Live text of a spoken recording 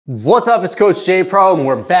What's up, it's Coach J Pro, and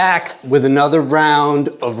we're back with another round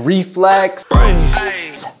of Reflex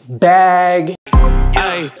bag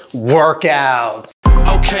workouts.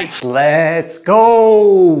 Okay, let's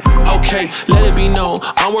go. Okay, let it be known,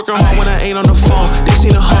 I'm working hard when I ain't on the phone. This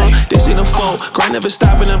ain't a home, this ain't a phone. Grind never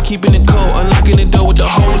stopping, I'm keeping it cold. Unlocking the door with the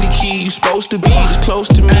holy key. You supposed to be this close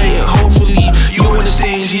to me, and hopefully you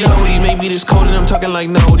understand G.O.D. Maybe this cold and I'm talking like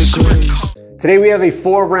no degrees. Today we have a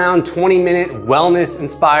 4-round, 20-minute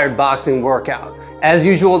wellness-inspired boxing workout. As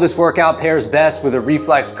usual, this workout pairs best with a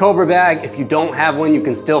Reflex Cobra bag. If you don't have one, you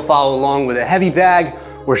can still follow along with a heavy bag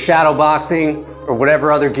or shadow boxing or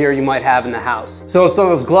whatever other gear you might have in the house. So let's throw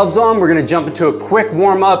those gloves on. We're gonna jump into a quick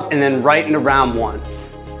warm-up and then right into round one.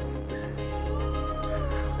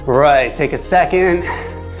 Right, take a second,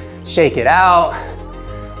 shake it out.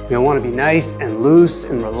 You'll wanna be nice and loose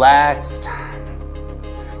and relaxed.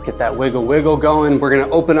 Get that wiggle wiggle going. We're gonna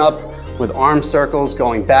open up with arm circles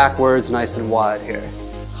going backwards, nice and wide here.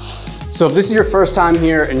 So if this is your first time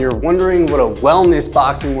here and you're wondering what a wellness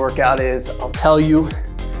boxing workout is, I'll tell you,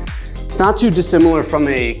 it's not too dissimilar from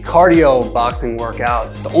a cardio boxing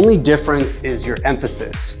workout. The only difference is your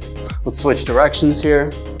emphasis. Let's switch directions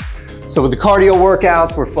here. So with the cardio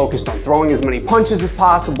workouts, we're focused on throwing as many punches as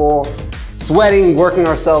possible, sweating, working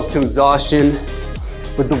ourselves to exhaustion.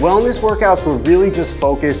 With the wellness workouts, we're really just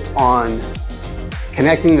focused on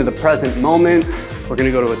connecting to the present moment. We're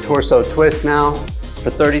gonna go to a torso twist now for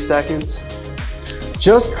 30 seconds.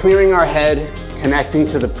 Just clearing our head, connecting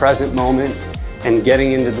to the present moment, and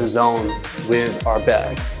getting into the zone with our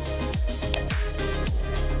bag.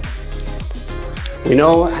 We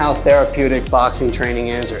know how therapeutic boxing training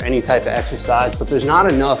is or any type of exercise, but there's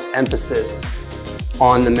not enough emphasis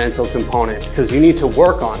on the mental component because you need to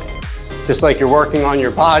work on it. Just like you're working on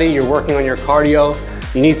your body, you're working on your cardio,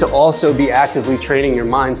 you need to also be actively training your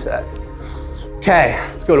mindset. Okay,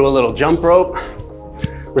 let's go to a little jump rope.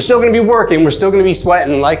 We're still gonna be working, we're still gonna be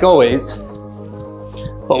sweating like always.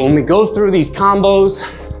 But when we go through these combos,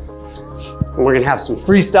 and we're gonna have some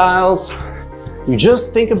freestyles, you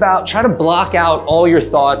just think about, try to block out all your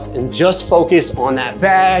thoughts and just focus on that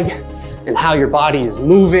bag and how your body is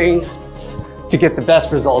moving to get the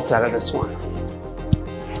best results out of this one.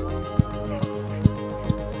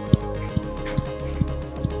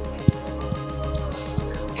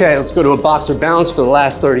 Okay, let's go to a boxer bounce for the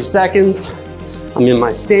last 30 seconds. I'm in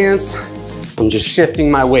my stance. I'm just shifting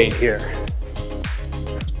my weight here.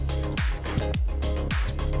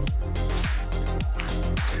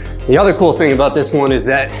 The other cool thing about this one is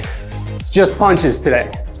that it's just punches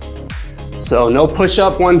today. So no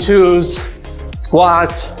push-up 1-2s,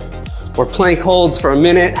 squats, or plank holds for a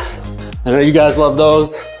minute. I know you guys love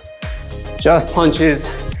those. Just punches,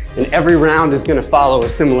 and every round is gonna follow a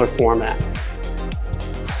similar format.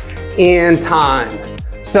 And time.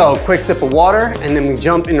 So quick sip of water and then we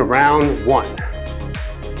jump into round one.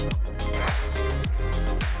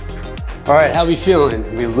 All right, how we feeling?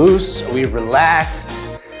 Are we loose? Are we relaxed?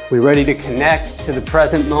 Are we ready to connect to the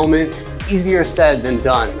present moment? Easier said than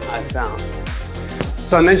done, I've found.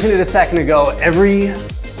 So I mentioned it a second ago, every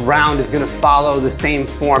round is gonna follow the same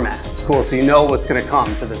format. It's cool, so you know what's gonna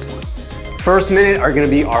come for this one. First minute are gonna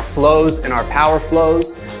be our flows and our power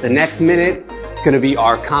flows. The next minute, it's gonna be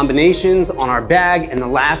our combinations on our bag, and the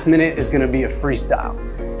last minute is gonna be a freestyle.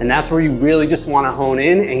 And that's where you really just wanna hone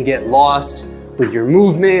in and get lost with your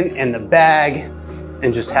movement and the bag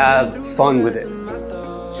and just have fun with it.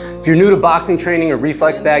 If you're new to boxing training or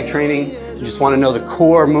reflex bag training, you just wanna know the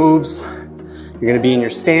core moves. You're gonna be in your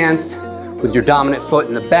stance with your dominant foot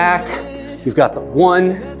in the back. You've got the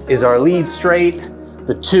 1 is our lead straight,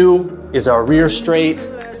 the 2 is our rear straight,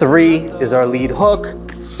 3 is our lead hook,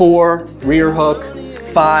 4, rear hook,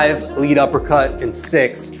 5, lead uppercut, and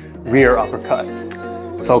 6, rear uppercut.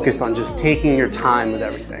 Focus on just taking your time with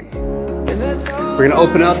everything. We're gonna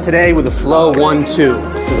open up today with a flow 1-2.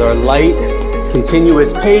 This is our light,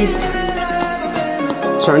 continuous pace.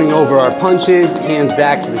 Turning over our punches, hands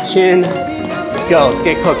back to the chin. Let's go, let's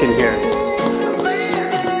get cooking here.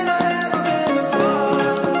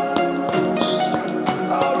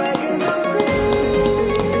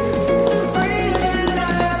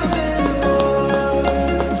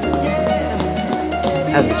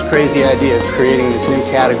 I had this crazy idea of creating this new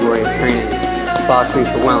category of training, boxing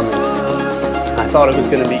for wellness. I thought it was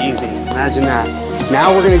gonna be easy, imagine that.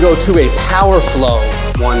 Now we're gonna go to a power flow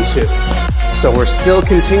 1-2. So we're still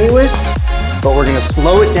continuous, but we're gonna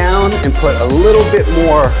slow it down and put a little bit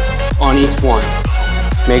more on each one.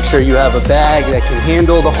 Make sure you have a bag that can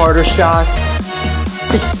handle the harder shots.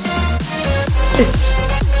 Hiss, hiss,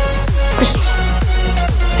 hiss,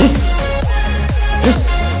 hiss,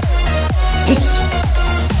 hiss, hiss.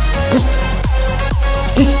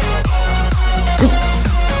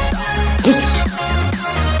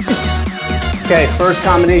 Okay, first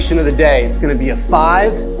combination of the day. It's gonna be a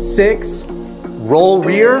 5, 6, roll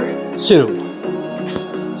rear,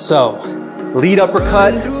 2. So, lead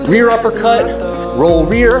uppercut, rear uppercut, roll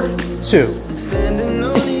rear, 2.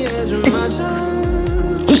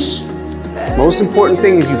 Most important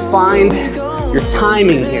thing is you find your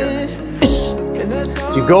timing here.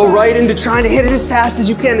 If you go right into trying to hit it as fast as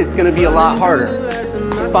you can, it's gonna be a lot harder.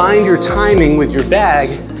 Find your timing with your bag,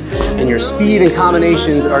 and your speed and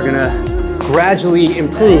combinations are gonna gradually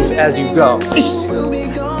improve as you go.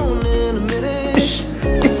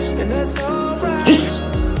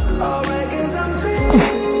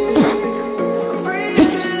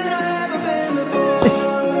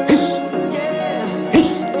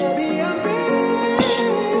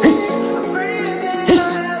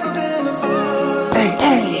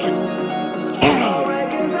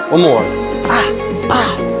 One more.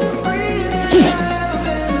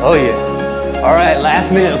 Oh yeah. All right,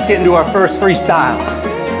 last minute. Let's get into our first freestyle.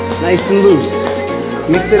 Nice and loose.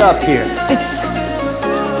 Mix it up here.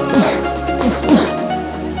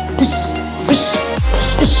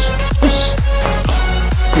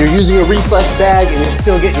 You're using a reflex bag and you're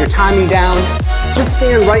still getting your timing down. Just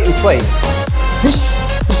stand right in place. Let's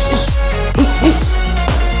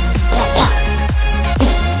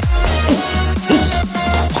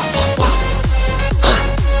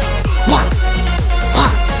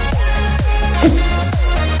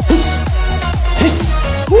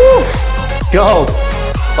go.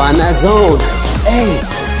 Find that zone. Hey.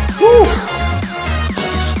 Woo.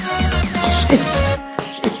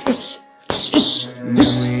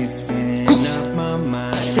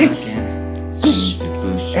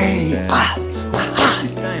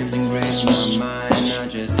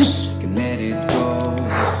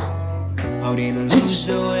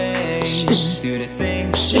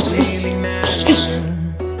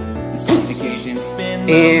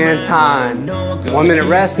 And time. 1 minute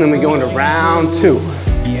rest, and then we go into round 2.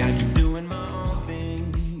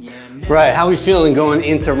 Right, how are we feeling going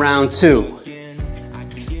into round 2?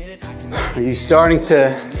 Are you starting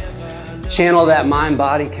to channel that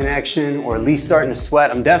mind-body connection, or at least starting to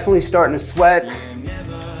sweat? I'm definitely starting to sweat.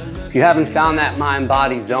 If you haven't found that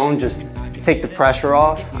mind-body zone, just take the pressure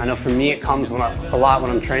off. I know for me it comes a lot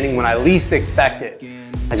when I'm training, when I least expect it.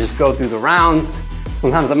 I just go through the rounds.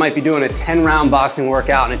 Sometimes I might be doing a 10-round boxing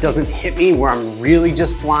workout and it doesn't hit me where I'm really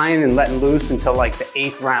just flying and letting loose until like the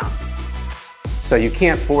 8th round. So you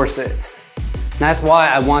can't force it. And that's why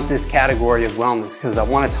I want this category of wellness, because I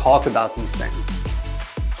want to talk about these things.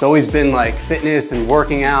 It's always been like fitness and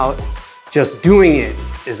working out. Just doing it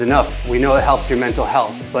is enough. We know it helps your mental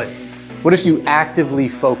health, but what if you actively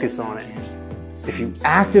focus on it? If you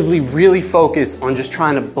actively really focus on just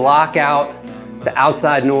trying to block out the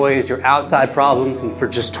outside noise, your outside problems, and for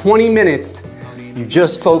just 20 minutes, you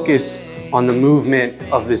just focus on the movement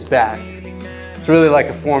of this bag. It's really like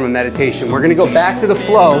a form of meditation. We're gonna go back to the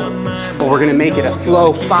flow, but we're gonna make it a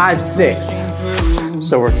flow 5-6.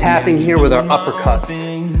 So we're tapping here with our uppercuts.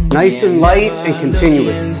 Nice and light and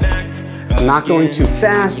continuous. I'm not going too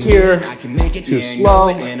fast here, too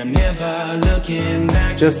slow.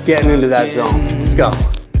 Just getting into that zone. Let's go.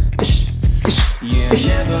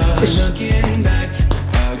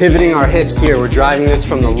 Pivoting our hips here. We're driving this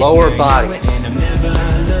from the lower body. We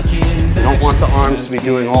don't want the arms to be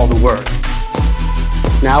doing all the work.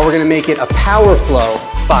 Now we're gonna make it a power flow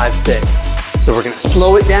 5-6. So we're gonna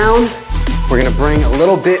slow it down. We're gonna bring a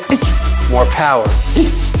little bit more power.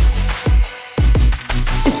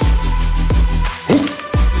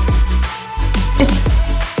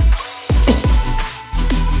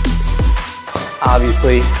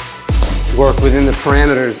 Obviously, work within the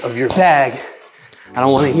parameters of your bag. I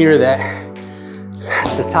don't want to hear that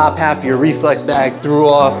the top half of your reflex bag flew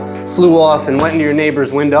off and went into your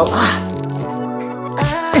neighbor's window.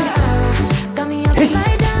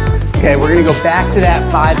 Okay, we're gonna go back to that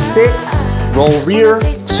 5-6, roll rear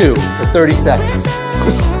 2 for 30 seconds.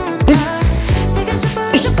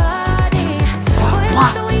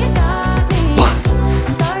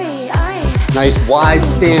 Nice wide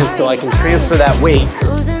stance so I can transfer that weight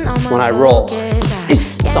when I roll.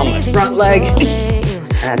 It's on my front leg, and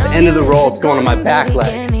at the end of the roll, it's going on my back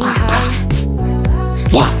leg.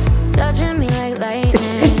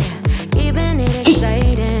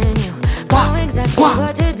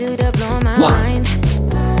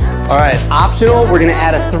 All right, optional, we're gonna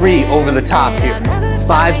add a 3 over the top here.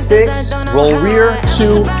 5-6, roll rear,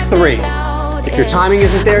 2, 3. If your timing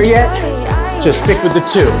isn't there yet, just stick with the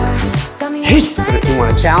 2. But if you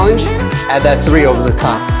want to challenge, add that 3 over the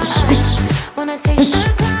top.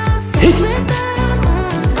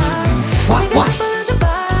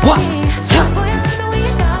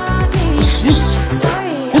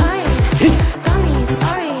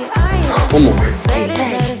 One more.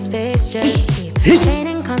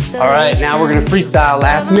 All right, now we're gonna freestyle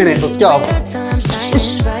last minute. Let's go.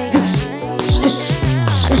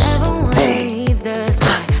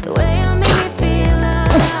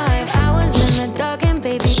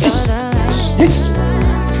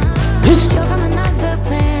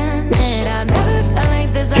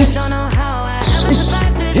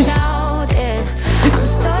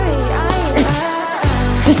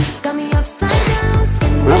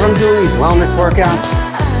 Whenever I'm doing these wellness workouts,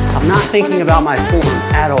 I'm not thinking about my form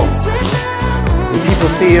at all. When people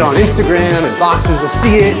see it on Instagram and boxers will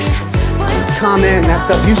see it, comment, and that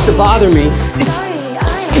stuff used to bother me,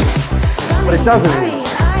 but it doesn't anymore.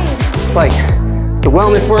 It's like, if the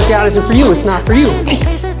wellness workout isn't for you, it's not for you.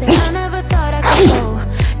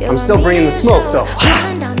 I'm still bringing the smoke though.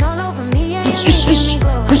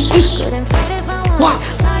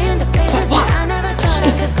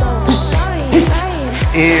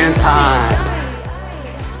 And time.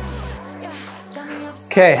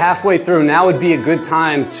 Okay, halfway through, now would be a good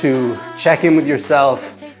time to check in with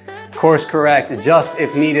yourself, course correct, adjust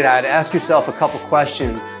if needed. I'd ask yourself a couple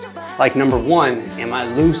questions, like number one, am I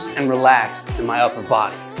loose and relaxed in my upper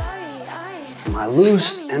body? Am I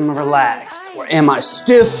loose and relaxed? Or am I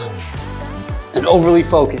stiff and overly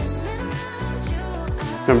focused?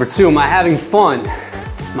 Number two, am I having fun?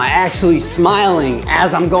 Am I actually smiling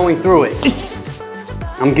as I'm going through it?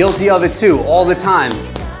 I'm guilty of it too, all the time.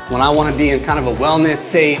 When I want to be in kind of a wellness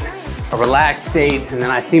state, a relaxed state, and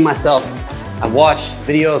then I see myself, I watch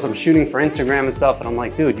videos I'm shooting for Instagram and stuff, and I'm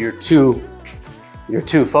like, dude, you're too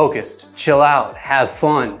focused. Chill out, have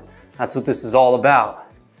fun. That's what this is all about.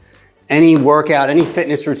 Any workout, any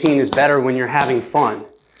fitness routine is better when you're having fun.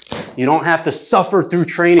 You don't have to suffer through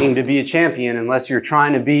training to be a champion unless you're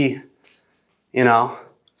trying to be, you know,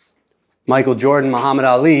 Michael Jordan, Muhammad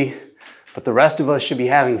Ali. But the rest of us should be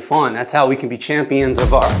having fun. That's how we can be champions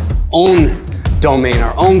of our own domain,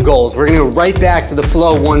 our own goals. We're gonna go right back to the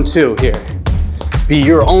flow 1-2 here. Be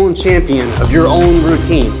your own champion of your own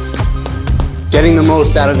routine. Getting the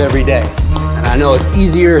most out of every day. And I know it's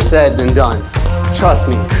easier said than done. Trust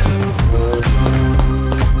me.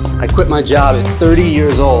 I quit my job at 30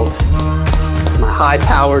 years old. My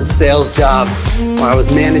high-powered sales job where I was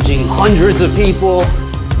managing hundreds of people,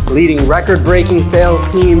 leading record-breaking sales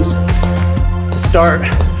teams, to start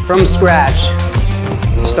from scratch,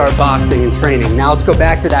 start boxing and training. Now let's go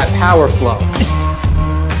back to that power flow.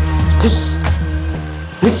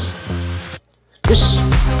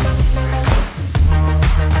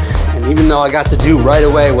 And even though I got to do right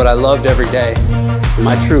away what I loved every day,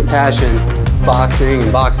 my true passion, boxing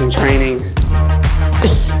and boxing training,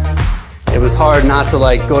 it was hard not to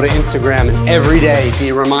like go to Instagram and every day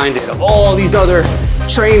be reminded of all these other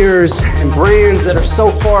trainers and brands that are so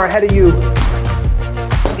far ahead of you.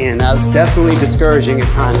 And that was definitely discouraging at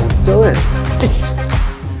times. It still is.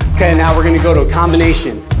 Okay, now we're gonna go to a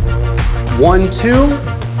combination.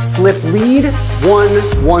 1-2, slip lead,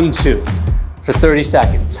 1-1-2 for 30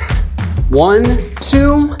 seconds.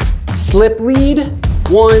 1-2, slip lead,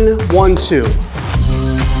 1-1-2.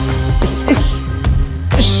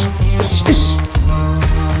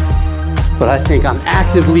 But I think I'm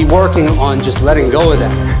actively working on just letting go of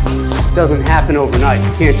that. It doesn't happen overnight.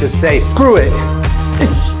 You can't just say, screw it.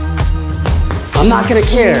 I'm not gonna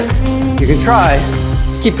care. You can try.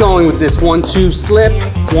 Let's keep going with this 1-2 slip,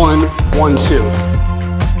 1-1-2.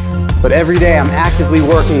 But every day I'm actively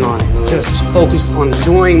working on it. Just focus on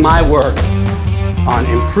enjoying my work, on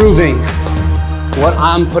improving what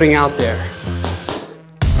I'm putting out there.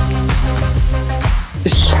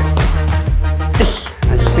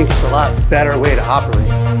 I just think it's a lot better way to operate.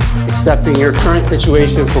 Accepting your current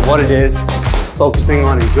situation for what it is, focusing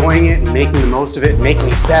on enjoying it and making the most of it, making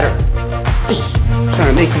it better. Trying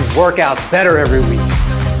to make these workouts better every week.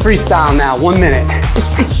 Freestyle now, 1 minute.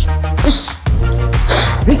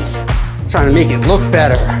 Trying to make it look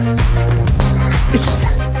better.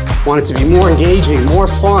 Want it to be more engaging, more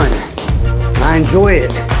fun. And I enjoy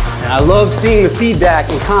it. And I love seeing the feedback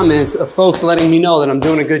and comments of folks letting me know that I'm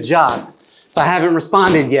doing a good job. If I haven't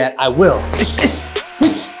responded yet, I will.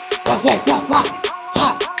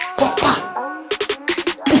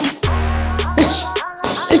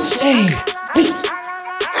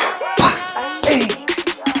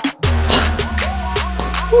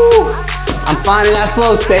 I'm finding that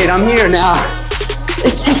flow state. I'm here now.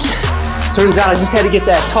 Turns out I just had to get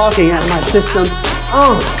that talking out of my system.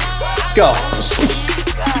 Let's go.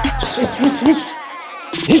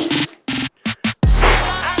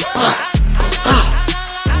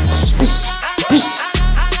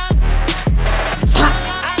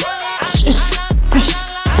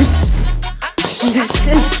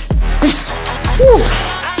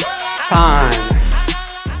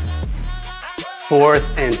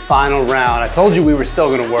 fourth and final round. I told you we were still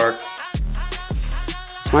gonna work.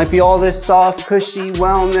 This might be all this soft, cushy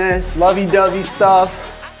wellness, lovey-dovey stuff.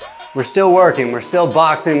 We're still working, we're still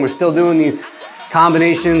boxing, we're still doing these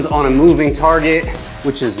combinations on a moving target,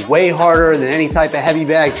 which is way harder than any type of heavy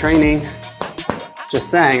bag training. Just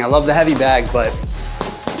saying, I love the heavy bag, but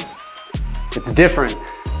it's different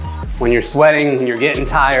when you're sweating, when you're getting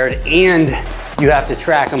tired, and you have to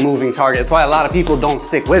track a moving target. That's why a lot of people don't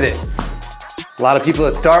stick with it. A lot of people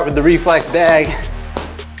that start with the Reflex bag,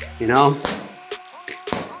 you know,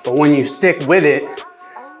 but when you stick with it,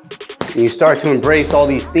 and you start to embrace all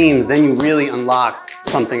these themes, then you really unlock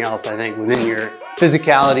something else, I think, within your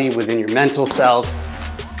physicality, within your mental self.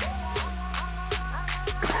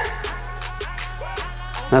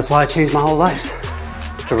 That's why I changed my whole life,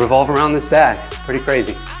 to revolve around this bag. Pretty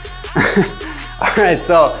crazy. All right,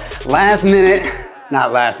 so last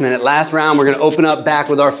round, we're gonna open up back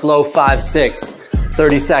with our flow 5-6.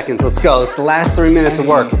 30 seconds, let's go. It's the last 3 minutes of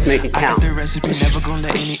work, let's make it count.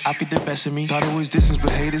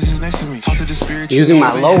 Using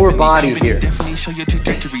my lower body here. 15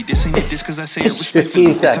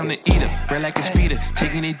 seconds.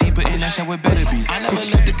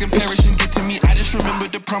 Remember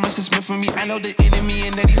the promises meant for me. I know the enemy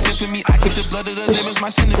and that he's sent for me. I keep the blood of the lemons, my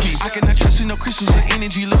centerpiece. I cannot trust in no Christians with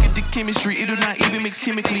energy. Look at the chemistry, it do not even mix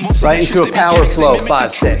chemically. Right into a power flow,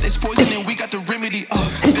 5-6. We got the remedy.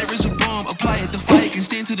 There is a bomb, apply it. The fire can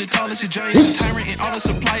stand to the tallest giant. Tyrant and all the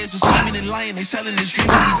suppliers are scheming and lying. They selling this dream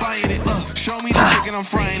and we buying it. Show me the chicken, I'm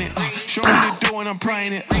frying it. Show me the dough and I'm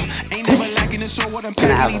prying it. Ain't never lacking it, so what I'm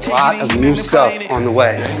gonna have a lot of new stuff on the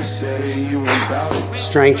way.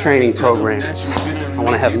 Strength training programs. I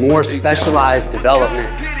want to have more specialized development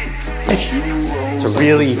to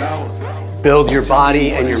really build your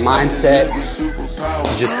body and your mindset,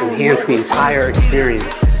 to just enhance the entire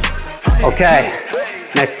experience. Okay,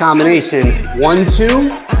 next combination, 1-2,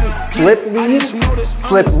 slip lead,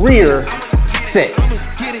 slip rear, 6.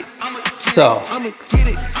 So,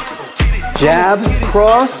 jab,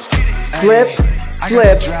 cross, slip,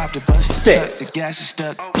 slip, 6.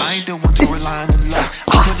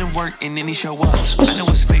 Putting work and then he show up. I know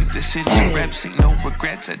it's fake, this shit ain't reps, ain't no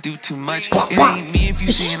regrets, I do too much. It ain't me if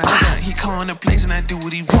you seeing I stunt. He calling the place and I do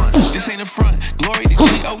what he wants. This ain't a front, glory to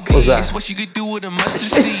G.O.D. It's what you could do with a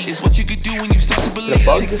mustard seed. It's what you could do when you start to believe.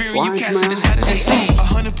 Take fear you cast it, it's how to see.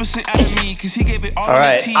 100% out of me, cause he gave it all.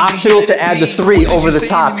 Alright, optional to add the 3 over the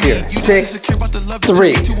top here. 6,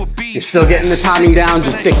 3. You're still getting the timing down,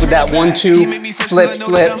 just stick with that 1-2, slip,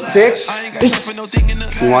 slip, 6.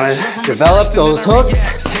 You wanna develop those hooks.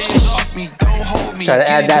 Try to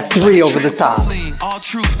add that 3 over the top.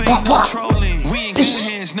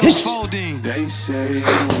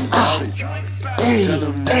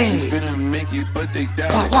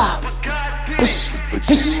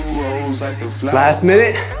 Last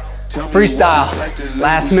minute, freestyle.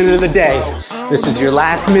 Last minute of the day. This is your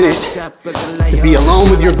last minute to be alone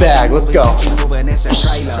with your bag. Let's go.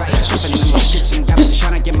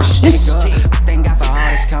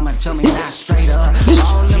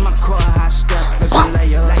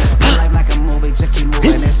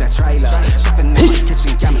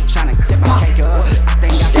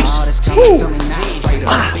 Woo.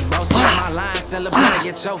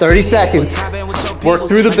 30 seconds. Work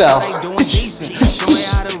through the bell.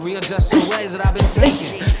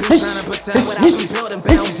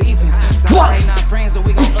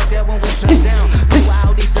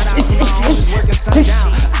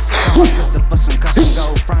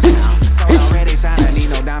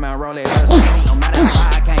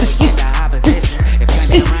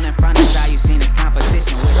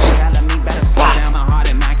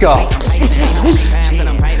 'Let's go.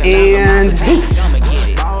 And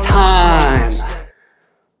time.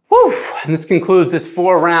 Woo. And this concludes this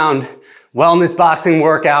 4-round wellness boxing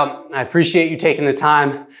workout. I appreciate you taking the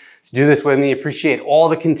time to do this with me. Appreciate all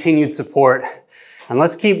the continued support. And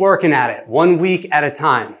let's keep working at it, 1 week at a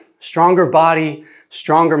time. Stronger body,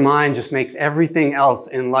 stronger mind just makes everything else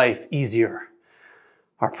in life easier.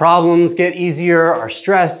 Our problems get easier, our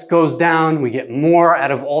stress goes down, we get more out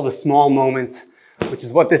of all the small moments, which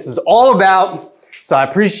is what this is all about. So I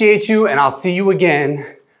appreciate you, and I'll see you again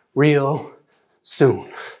real soon.